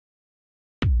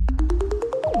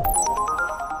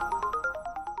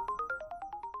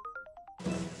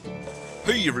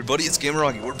Hey everybody, it's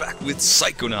Gameragi. We're back with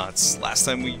Psychonauts. Last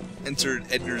time we entered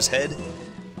Edgar's head,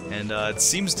 and it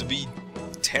seems to be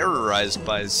terrorized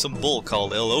by some bull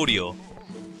called El Odio.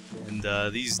 And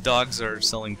these dogs are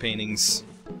selling paintings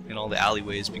in all the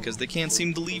alleyways because they can't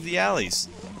seem to leave the alleys,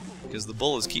 because the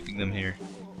bull is keeping them here.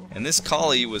 And this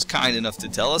collie was kind enough to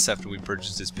tell us after we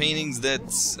purchased his paintings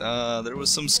that there was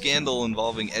some scandal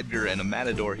involving Edgar and a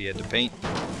matador he had to paint.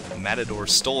 The matador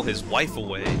stole his wife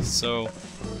away, so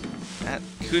that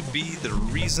could be the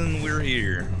reason we're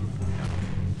here.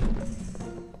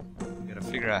 We gotta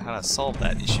figure out how to solve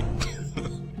that issue.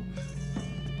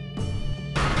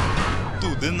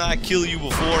 Dude, didn't I kill you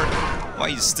before? Why are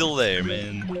you still there,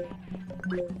 man?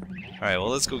 Alright, well,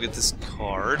 let's go get this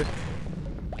card.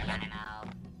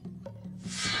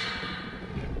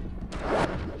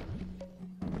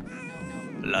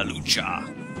 La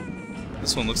Lucha.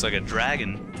 This one looks like a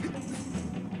dragon.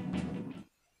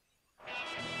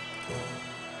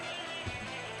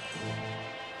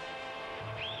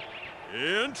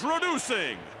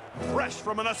 Introducing, fresh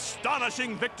from an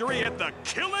astonishing victory at the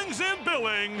Killings and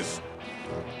Billings,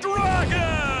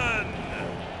 Dragon!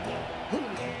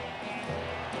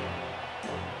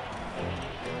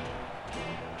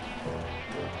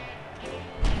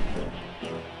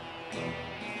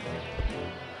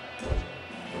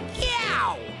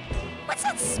 Yow! What's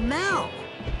that smell?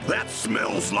 That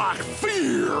smells like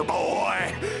fear,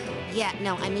 boy! Yeah,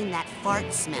 no, I mean that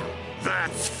fart smell.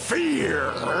 That's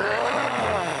fear!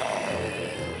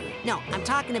 No, I'm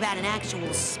talking about an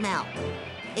actual smell.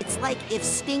 It's like if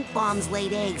stink bombs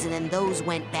laid eggs and then those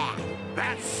went bad.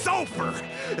 That's sulfur!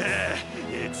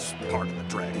 It's part of the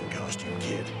dragon costume,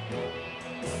 kid.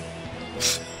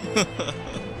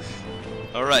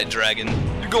 Alright, dragon,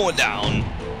 you're going down.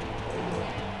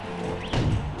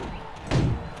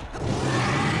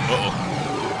 Uh-oh.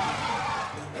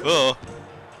 Uh-oh.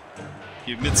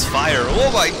 He emits fire.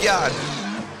 Oh my god!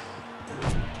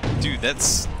 Dude,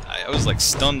 that's... I was like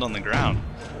stunned on the ground.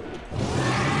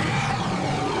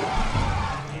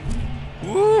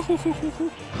 Woo!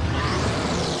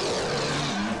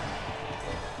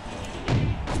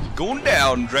 Going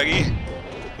down, Draggy.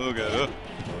 Oh god.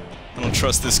 I don't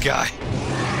trust this guy.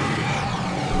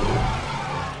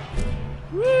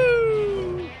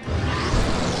 Woo!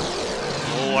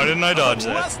 Oh, why didn't I dodge that?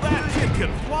 Unless that kid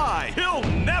can fly, he'll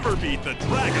never beat the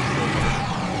dragon.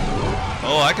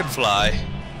 Oh, I can fly.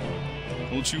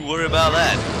 Don't you worry about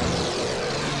that.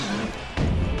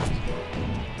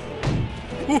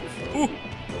 Ooh, ooh.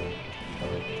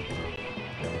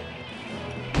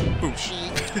 Oosh.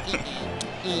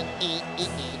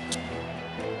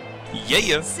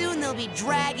 Yeah. Soon they'll be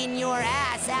dragging your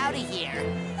ass out of here.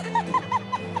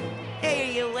 Hey,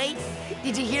 are you awake?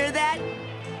 Did you hear that?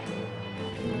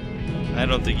 I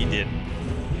don't think he did.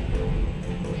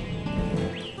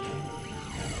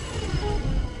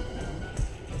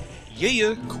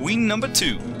 Yeah, queen number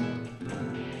 2.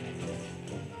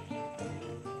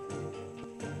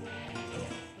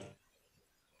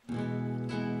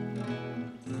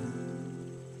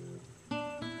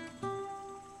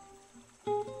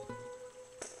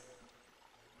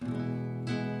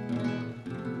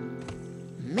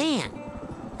 Man,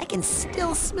 I can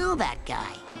still smell that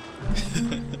guy.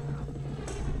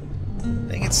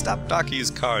 Dang it, stop knocking his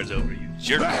cards over, you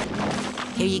jerk.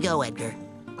 Here you go, Edgar.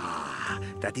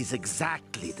 That is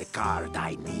exactly the card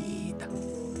I need.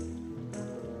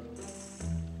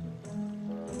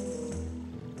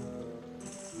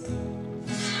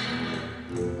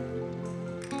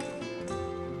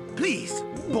 Please,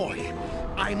 boy,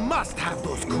 I must have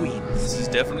those queens. This is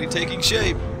definitely taking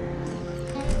shape.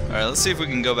 Alright, let's see if we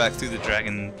can go back through the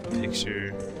dragon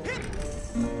picture.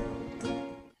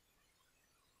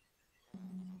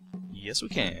 Yes, we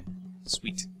can.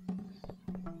 Sweet.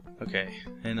 Okay,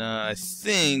 and I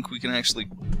think we can actually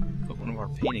put one of our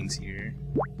paintings here.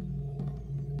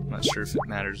 I'm not sure if it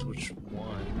matters which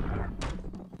one.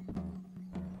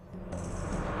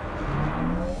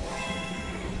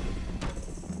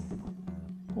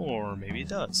 Or maybe it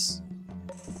does.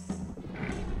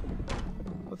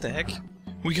 What the heck?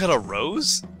 We got a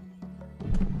rose?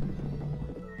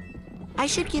 I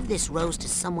should give this rose to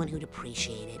someone who'd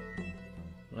appreciate it.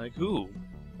 Like who?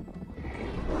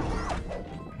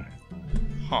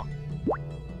 Huh.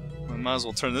 I might as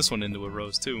well turn this one into a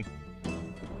rose too.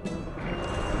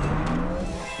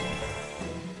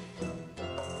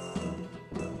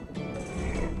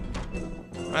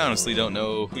 I honestly don't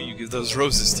know who you give those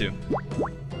roses to.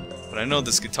 But I know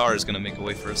this guitar is gonna make a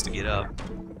way for us to get up.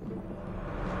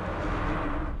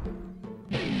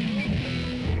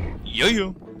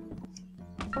 Yeah.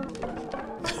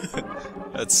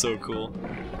 That's so cool.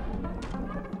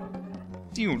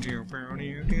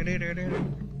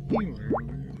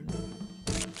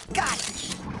 Got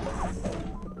it.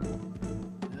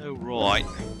 Alright.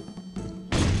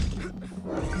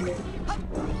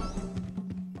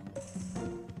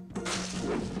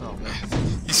 Oh man,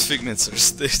 these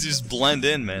figments they just blend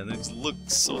in, man. They just look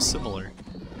so similar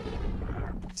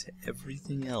to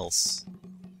everything else.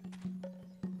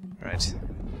 Alright.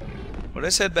 Well,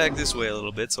 let's head back this way a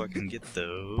little bit so I can get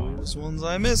those ones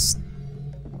I missed.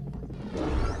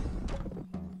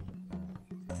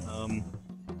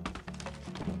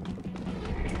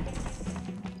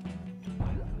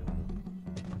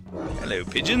 Hello,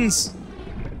 pigeons.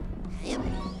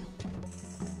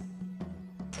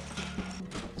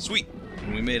 Sweet.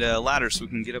 And we made a ladder so we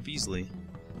can get up easily.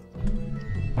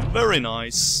 Very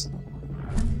nice.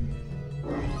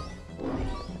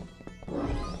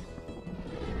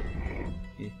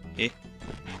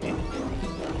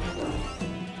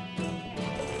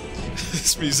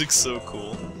 This music's so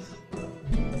cool.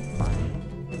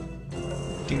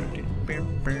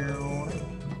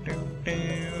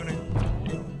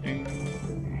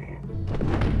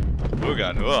 Oh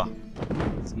god, ugh.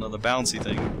 It's another bouncy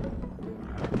thing.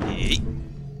 Yeet.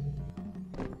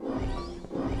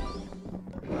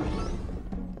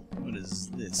 What is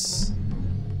this?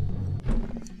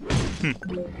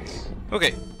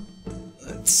 Okay.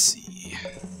 Let's see.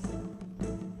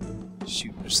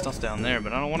 Shoot, there's stuff down there,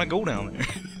 but I don't want to go down there.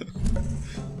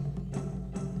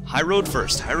 High road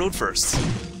first, high road first.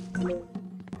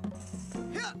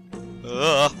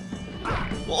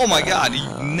 Oh my god, he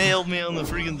nailed me on the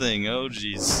freaking thing. Oh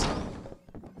jeez.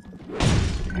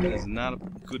 That is not a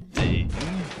good day.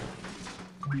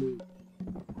 Can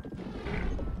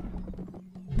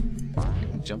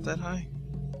I jump that high?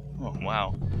 Oh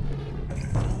wow.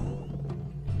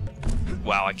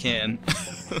 Wow, I can.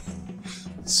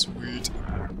 Sweet.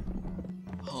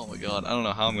 Oh my god, I don't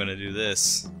know how I'm gonna do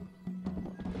this.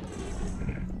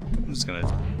 I'm just gonna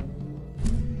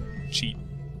cheat.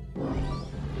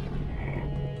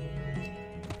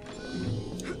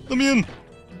 Let me in!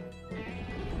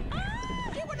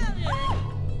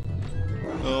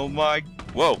 Oh my...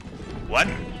 Whoa! What?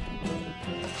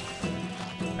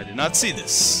 I did not see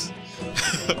this.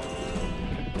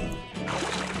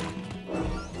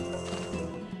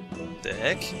 The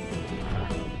heck?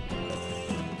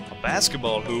 A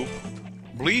basketball hoop?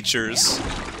 Bleachers?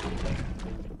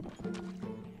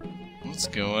 What's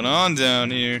going on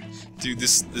down here? Dude,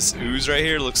 this ooze right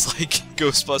here looks like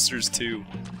Ghostbusters 2.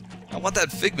 I want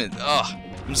that figment. Ugh.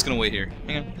 I'm just gonna wait here.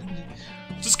 Hang on.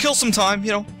 Just kill some time,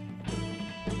 you know.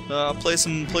 Play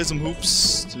some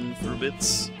hoops for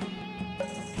bits.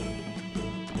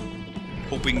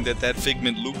 Hoping that that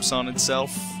figment loops on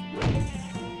itself.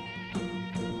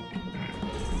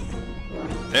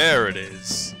 There it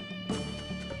is.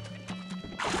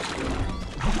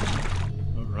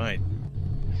 All right.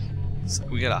 Looks like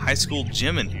we got a high school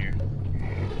gym in here.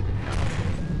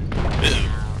 Ew.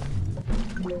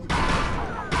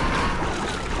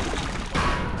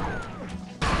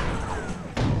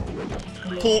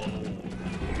 Pull.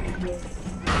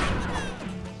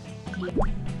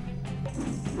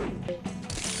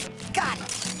 Got it.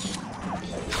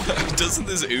 Doesn't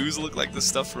this ooze look like the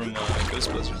stuff from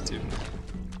Ghostbusters 2?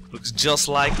 Looks just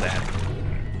like that.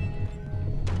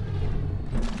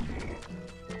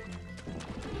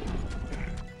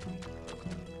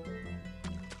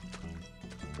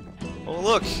 Oh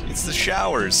look, it's the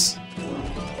showers.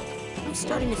 I'm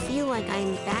starting to feel like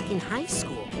I'm back in high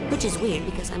school, which is weird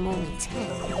because I'm only 10.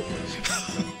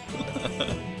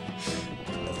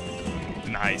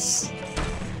 Nice.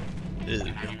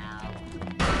 Ew.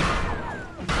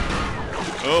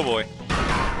 Oh boy.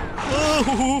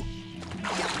 Oh!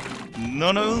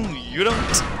 No, no, you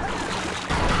don't.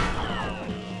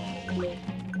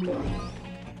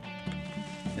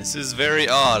 This is very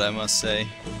odd, I must say.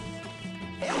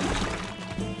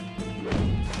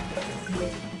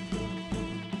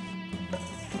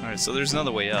 Alright, so there's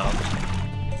another way up.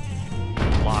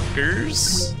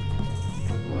 Lockers?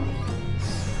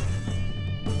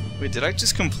 Wait, did I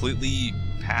just completely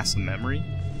pass a memory?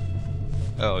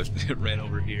 Oh, it ran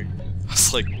over here. I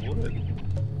was like, what?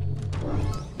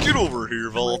 Get over here,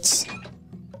 Vaults!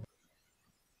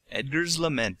 Edgar's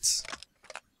Lament.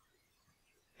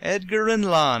 Edgar and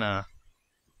Lana.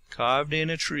 Carved in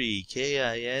a tree.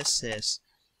 K-I-S-S.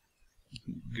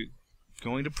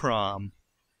 Going to prom.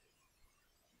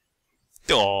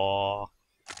 Aww.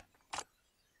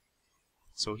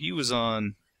 So he was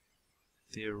on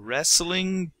the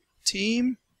wrestling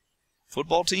team?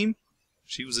 Football team?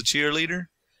 She was a cheerleader?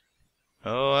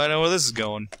 Oh, I know where this is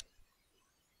going.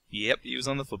 Yep, he was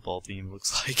on the football team,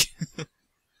 looks like.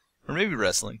 Or maybe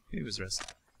wrestling. Maybe it was wrestling.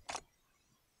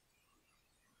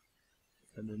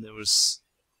 And then there was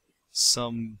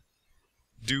some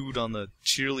dude on the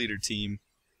cheerleader team.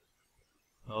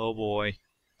 Oh boy.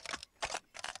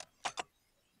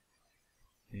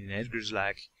 And Edgar's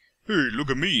like, hey, look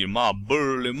at me and my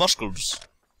burly muscles.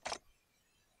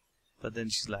 But then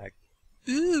she's like,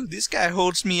 ooh, this guy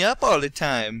holds me up all the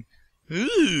time.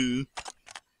 Ooh.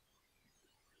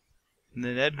 And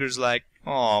then Edgar's like,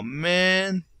 aw,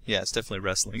 man. Yeah, it's definitely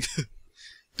wrestling.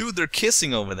 Dude, they're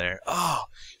kissing over there. Oh,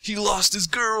 he lost his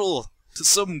girl to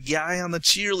some guy on the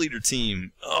cheerleader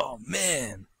team. Oh,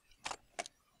 man.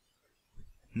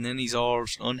 And then he's all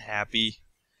unhappy.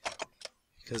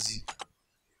 Because he...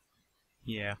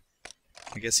 Yeah.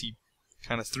 I guess he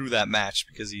kind of threw that match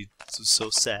because he was so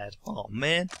sad. Oh,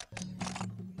 man.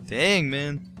 Dang,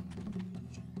 man.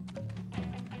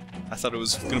 I thought it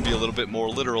was going to be a little bit more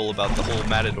literal about the whole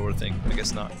Matador thing. I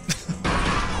guess not.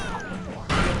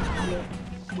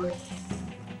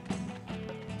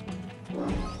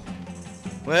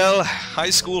 Well, high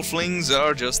school flings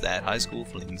are just that, high school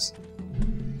flings.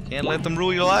 Can't let them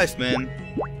rule your life, man.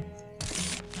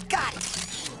 Got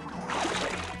it.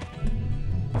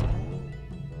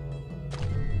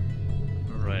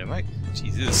 Alright,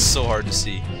 Jeez, this is so hard to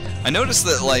see. I noticed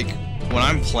that, like, when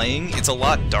I'm playing, it's a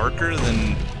lot darker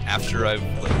than after I've,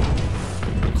 like,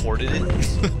 recorded it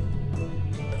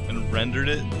and rendered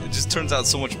it. It just turns out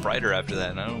so much brighter after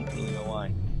that, and I don't really know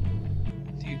why.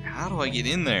 Dude, how do I get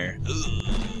in there? Ugh.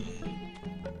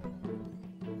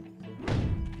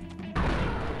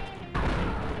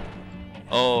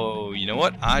 Oh, you know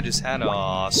what? I just had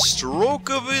a stroke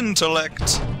of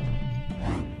intellect.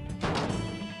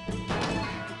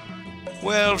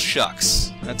 Well,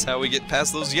 shucks. That's how we get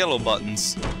past those yellow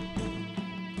buttons.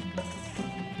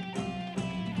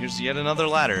 Here's yet another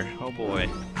ladder. Oh boy.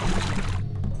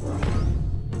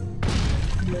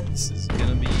 This is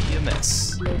gonna be a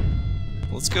mess.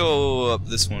 Let's go up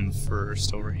this one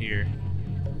first, over here.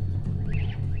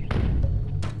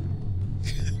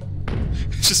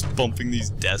 Just bumping these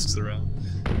desks around.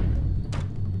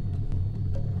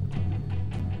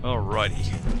 Alrighty.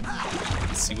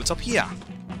 Let's see what's up here.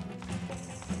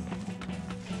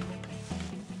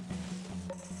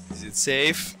 Is it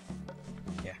safe?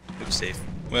 Yeah, it was safe.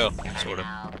 Well, sort of.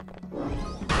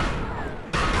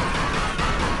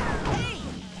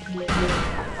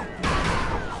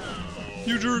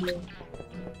 You jerk!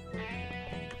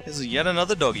 There's yet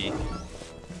another doggy.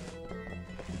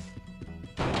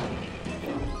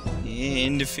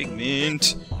 And a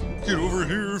Figment. Get over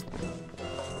here.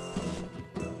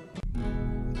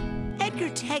 Edgar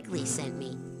Tegley sent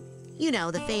me. You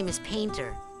know, the famous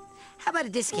painter. How about a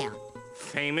discount?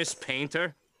 Famous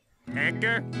painter?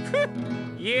 Edgar?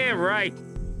 Yeah, right.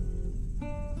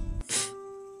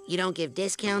 You don't give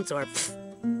discounts, or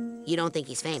you don't think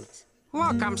he's famous?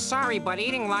 Look, I'm sorry, but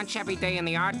eating lunch every day in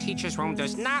the art teacher's room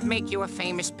does not make you a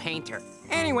famous painter.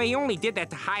 Anyway, you only did that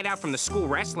to hide out from the school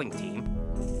wrestling team.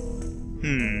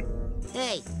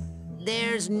 Hey,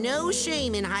 there's no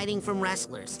shame in hiding from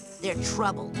wrestlers. They're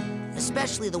trouble,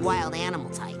 especially the wild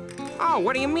animal type. Oh,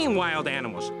 what do you mean, wild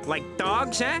animals? Like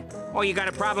dogs, huh? Oh, you got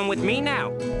a problem with me now?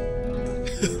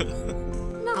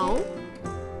 No,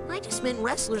 I just meant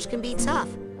wrestlers can be tough.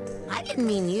 I didn't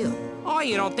mean you. Oh,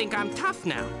 you don't think I'm tough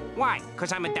now? Why,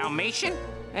 'cause I'm a Dalmatian?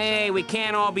 Hey, we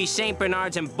can't all be St.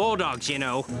 Bernards and Bulldogs, you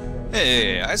know.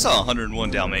 Hey, I saw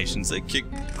 101 Dalmatians. They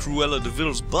kicked Cruella de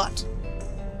Vil's butt.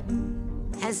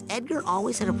 Has Edgar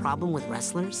always had a problem with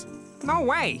wrestlers? No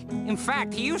way. In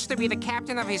fact, he used to be the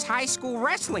captain of his high school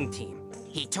wrestling team.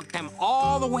 He took them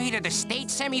all the way to the state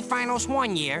semifinals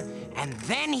one year, and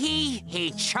then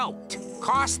he choked.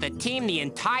 Cost the team the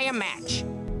entire match.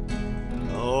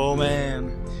 Oh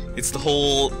man, it's the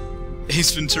whole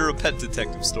Ace Ventura Pet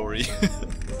Detective story.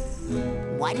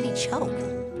 Why did he choke?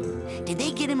 Did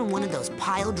they get him in one of those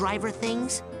pile driver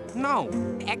things? No,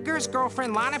 Edgar's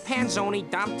girlfriend Lana Panzoni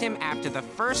dumped him after the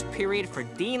first period for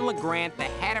Dean LeGrant, the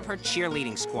head of her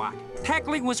cheerleading squad.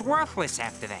 Tegley was worthless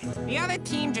after that. The other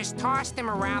team just tossed him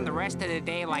around the rest of the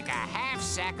day like a half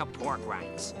sack of pork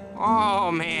rinds. Oh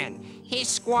man, his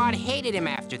squad hated him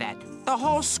after that. The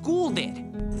whole school did.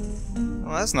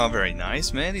 Well, that's not very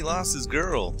nice, man. He lost his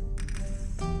girl.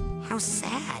 How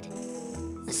sad.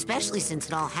 Especially since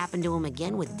it all happened to him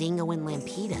again with Dingo and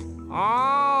Lampita.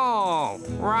 Oh,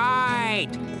 right.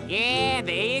 Yeah,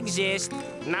 they exist.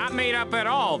 Not made up at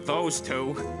all, those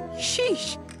two.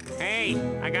 Sheesh. Hey,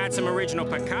 I got some original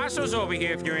Picassos over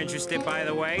here if you're interested, by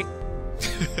the way.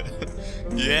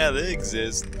 Yeah, they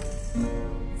exist.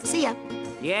 See ya.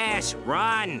 Yes,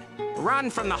 run. Run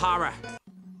from the horror.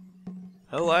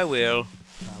 Oh, I will.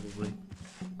 Probably.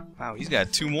 Wow, he's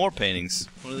got 2 more paintings.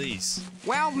 What are these?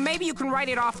 Well, maybe you can write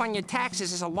it off on your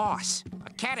taxes as a loss.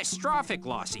 A catastrophic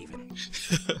loss, even.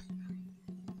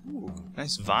 Ooh,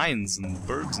 nice vines and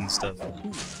birds and stuff.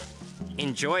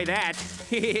 Enjoy that.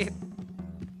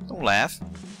 Don't laugh.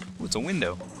 Ooh, it's a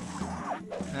window.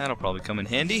 That'll probably come in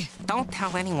handy. Don't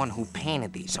tell anyone who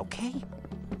painted these, okay?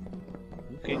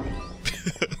 Okay.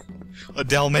 A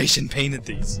Dalmatian painted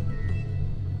these.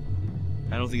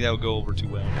 I don't think that would go over too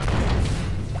well.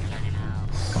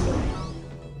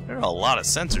 There are a lot of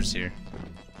sensors here.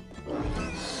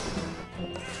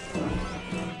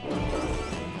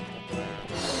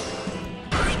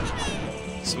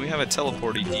 So we have a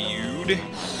teleporty dude.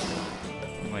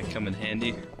 Might come in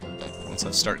handy once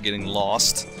I start getting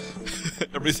lost.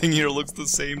 Everything here looks the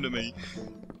same to me.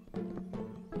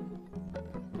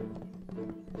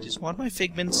 Just want my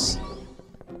figments,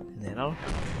 and then I'll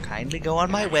kindly go on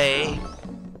my way.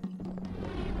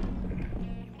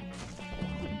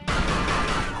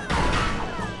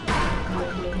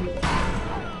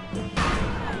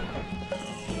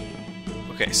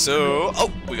 Okay, so...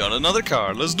 Oh, we got another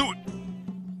car. Let's do it!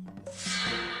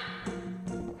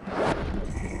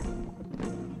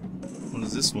 What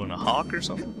is this one, a hawk or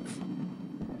something?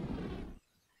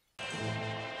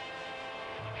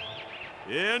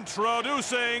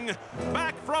 Introducing,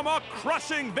 back from a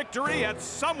crushing victory at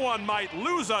someone might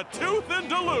lose a tooth in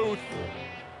Duluth,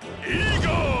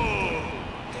 Vigo!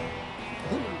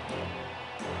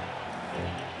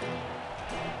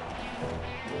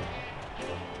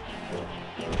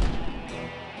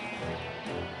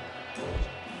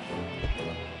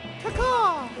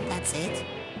 That's it?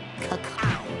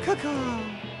 Caw-caw.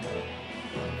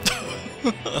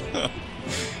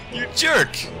 You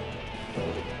jerk!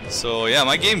 So yeah,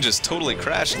 my game just totally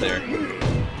crashed there.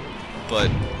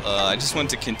 But I just went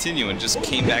to continue and just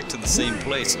came back to the same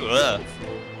place. Ugh.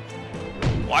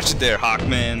 Watch it there,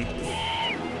 Hawkman.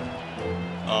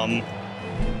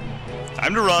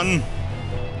 Time to run.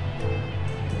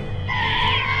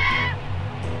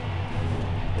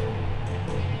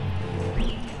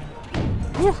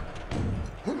 Whew.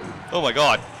 Oh my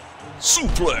god.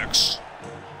 Suplex!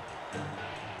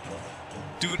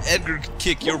 Dude, Edgar could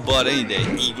kick your butt any day,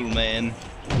 Eagle Man.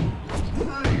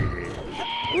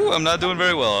 Ooh, I'm not doing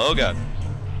very well. Oh god.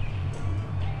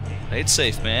 Play it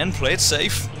safe, man. Play it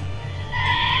safe.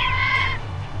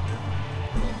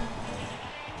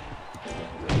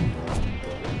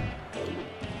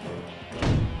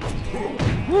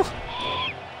 Woo.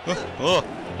 Oh,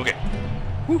 okay.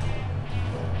 Woo.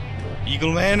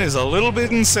 Eagle Man is a little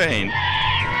bit insane.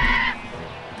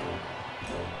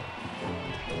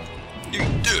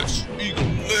 Eat this, Eagle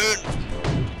Man.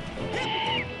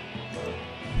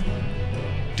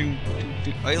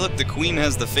 Hey, look, the queen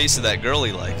has the face of that girl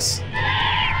he likes.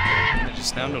 I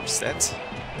just now noticed that.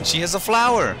 She has a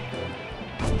flower.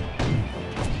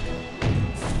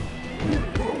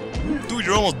 Dude,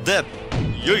 you're almost dead.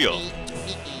 Yo-yo.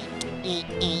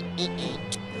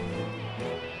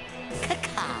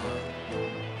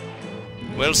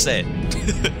 Well said.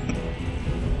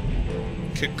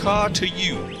 Caw to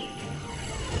you.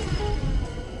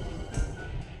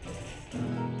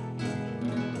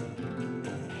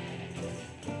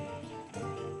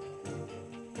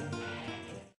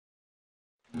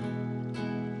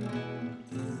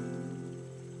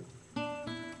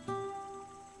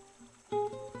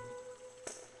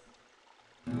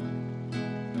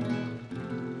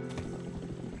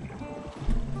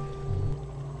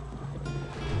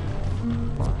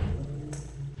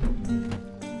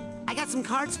 Some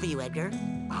cards for you, Edgar.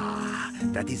 Ah,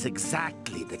 that is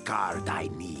exactly the card I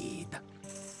need.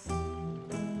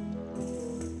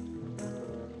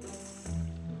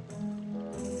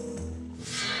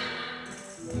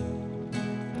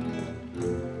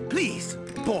 Please,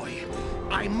 boy,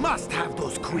 I must have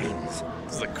those queens.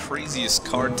 This is the craziest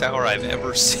card tower I've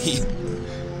ever seen.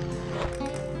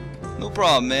 No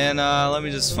problem, man. Let me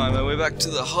just find my way back to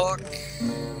the hawk.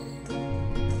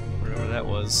 Wherever that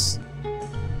was.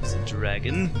 It's a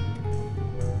dragon.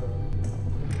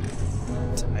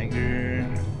 Tiger.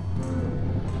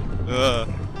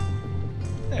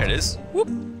 There it is. Whoop.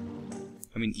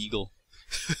 I mean eagle.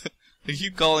 I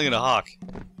keep calling it a hawk.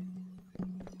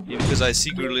 Maybe because I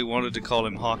secretly wanted to call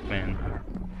him Hawkman.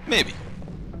 Maybe.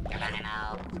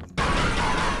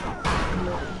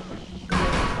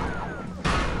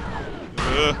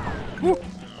 Whoop.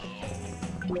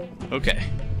 Okay.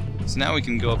 So now we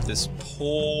can go up this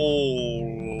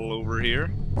pole over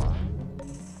here.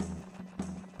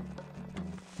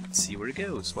 Let's see where it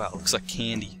goes. Wow, it looks like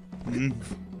candy.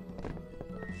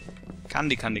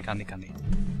 Candy, candy, candy, candy.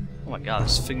 Oh my god,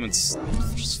 there's figments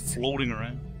just floating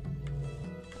around.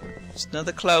 Just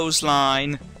another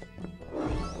clothesline.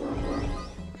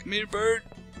 Come here, bird.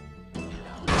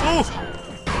 Oh!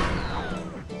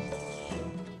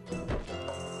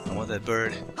 I want that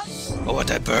bird. I want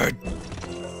that bird.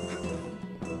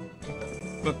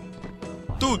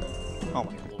 Dude! Oh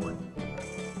my lord.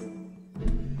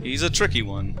 He's a tricky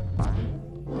one.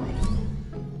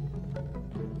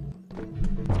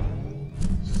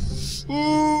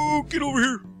 Ooh, get over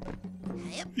here!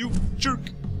 You jerk!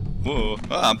 Whoa,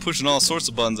 I'm pushing all sorts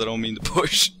of buttons I don't mean to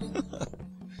push.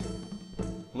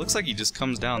 Looks like he just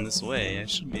comes down this way. I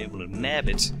should be able to nab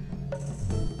it.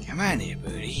 Come on here,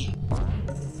 buddy.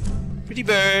 Pretty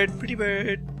bird, pretty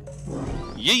bird.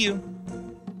 Yeah, you.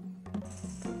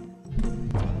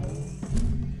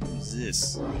 What's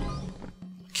this?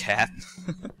 Cat?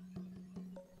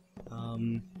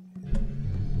 Okay,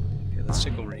 let's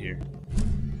check over here.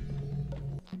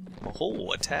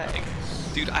 Oh, a tag.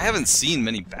 Dude, I haven't seen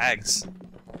many bags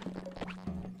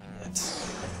yet.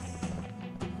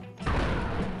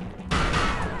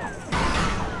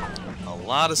 A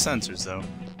lot of sensors, though.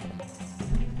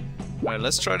 Alright,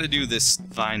 let's try to do this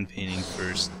vine painting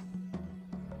first.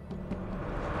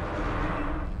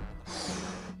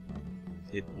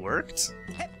 It worked?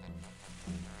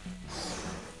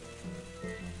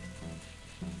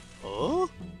 Oh?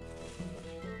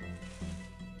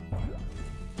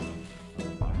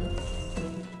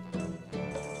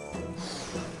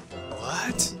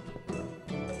 What?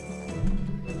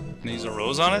 Can I use a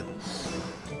rose on it?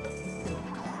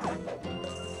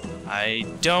 I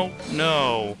don't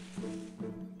know.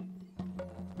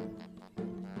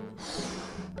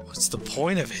 What's the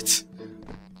point of it?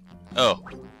 Oh,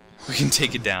 we can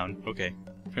take it down. Okay.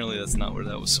 Apparently that's not where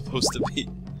that was supposed to be.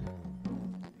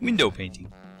 Window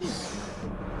painting.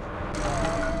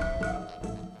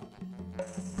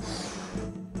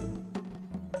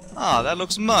 Ah, that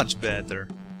looks much better.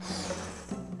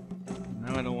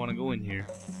 Now I don't want to go in here.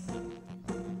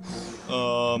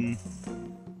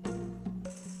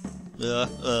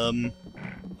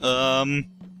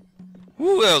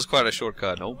 Ooh, that was quite a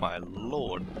shortcut. Oh my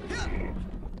lord.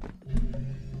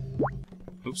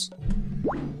 Oops.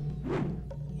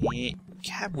 Yeah,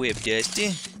 cobweb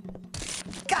dusty.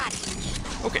 Got it.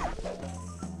 Okay.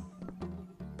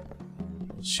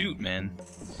 Shoot, man.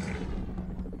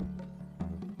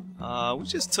 We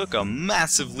just took a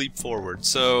massive leap forward,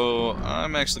 so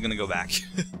I'm actually gonna go back.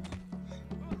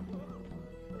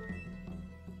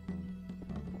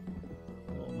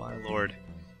 Oh my lord.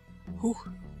 Whew.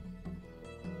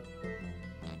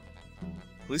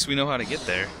 At least we know how to get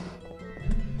there.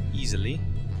 Easily.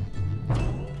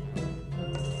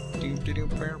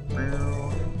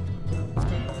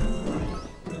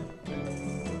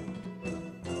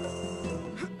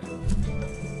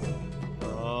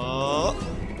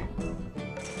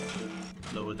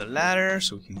 Lower the ladder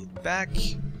so we can get back.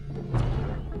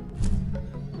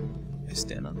 I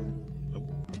stand on it. Nope.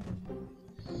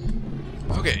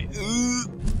 Okay.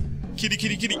 Kitty,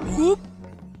 kitty, kitty. Whoop.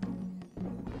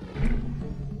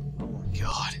 Oh my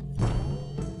god.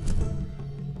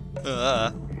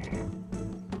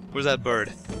 Where's that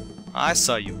bird? I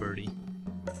saw you, birdie.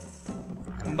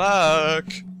 Come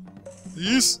back.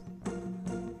 Yes.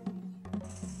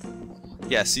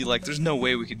 Yeah, see, like, there's no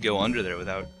way we could go under there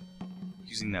without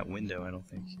using that window, I don't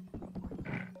think.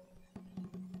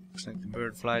 Looks like the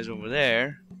bird flies over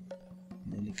there.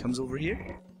 And then it comes over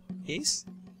here. Yes?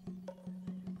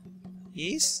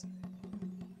 Yes?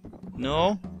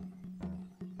 No?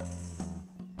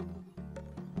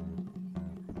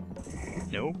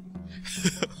 No?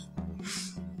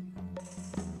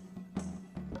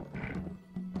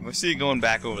 If I see it going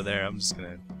back over there, I'm just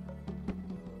gonna...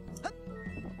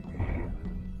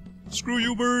 Screw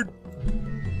you, bird!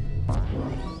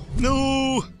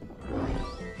 No!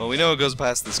 Well, we know it goes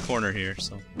past this corner here,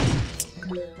 so...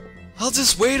 I'll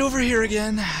just wait over here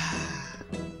again.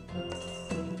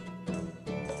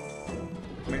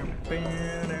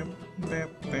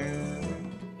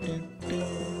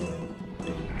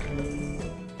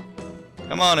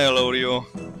 Come on, Elodio.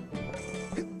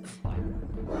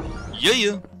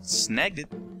 Yeah! Snagged it.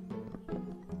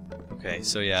 Okay,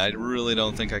 so yeah, I really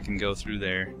don't think I can go through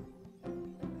there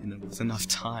with enough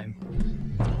time.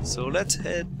 So let's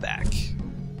head back.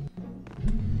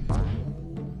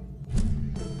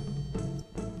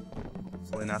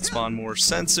 Hopefully not spawn more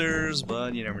sensors,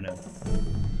 but you never know.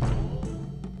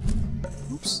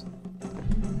 Oops.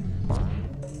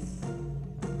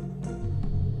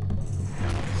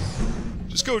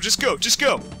 Just go, just go, just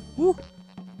go! Woo!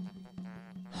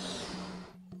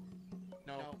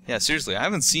 Yeah, seriously, I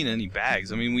haven't seen any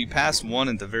bags. I mean, we passed one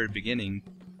at the very beginning,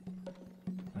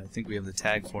 I think we have the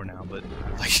tag for now, but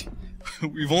like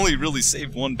we've only really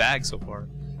saved one bag so far.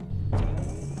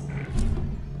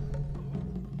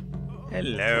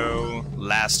 Hello,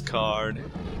 last card,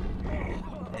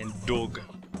 and dog.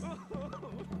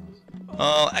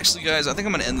 Actually, guys, I think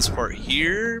I'm gonna end this part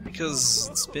here because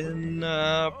it's been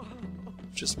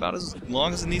just about as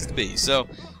long as it needs to be. So,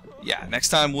 yeah, next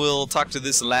time we'll talk to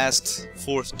this last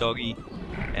 4th doggy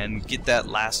and get that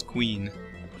last queen,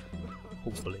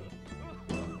 hopefully.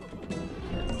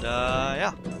 And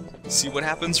yeah, see what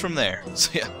happens from there.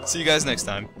 So yeah, see you guys next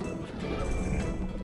time.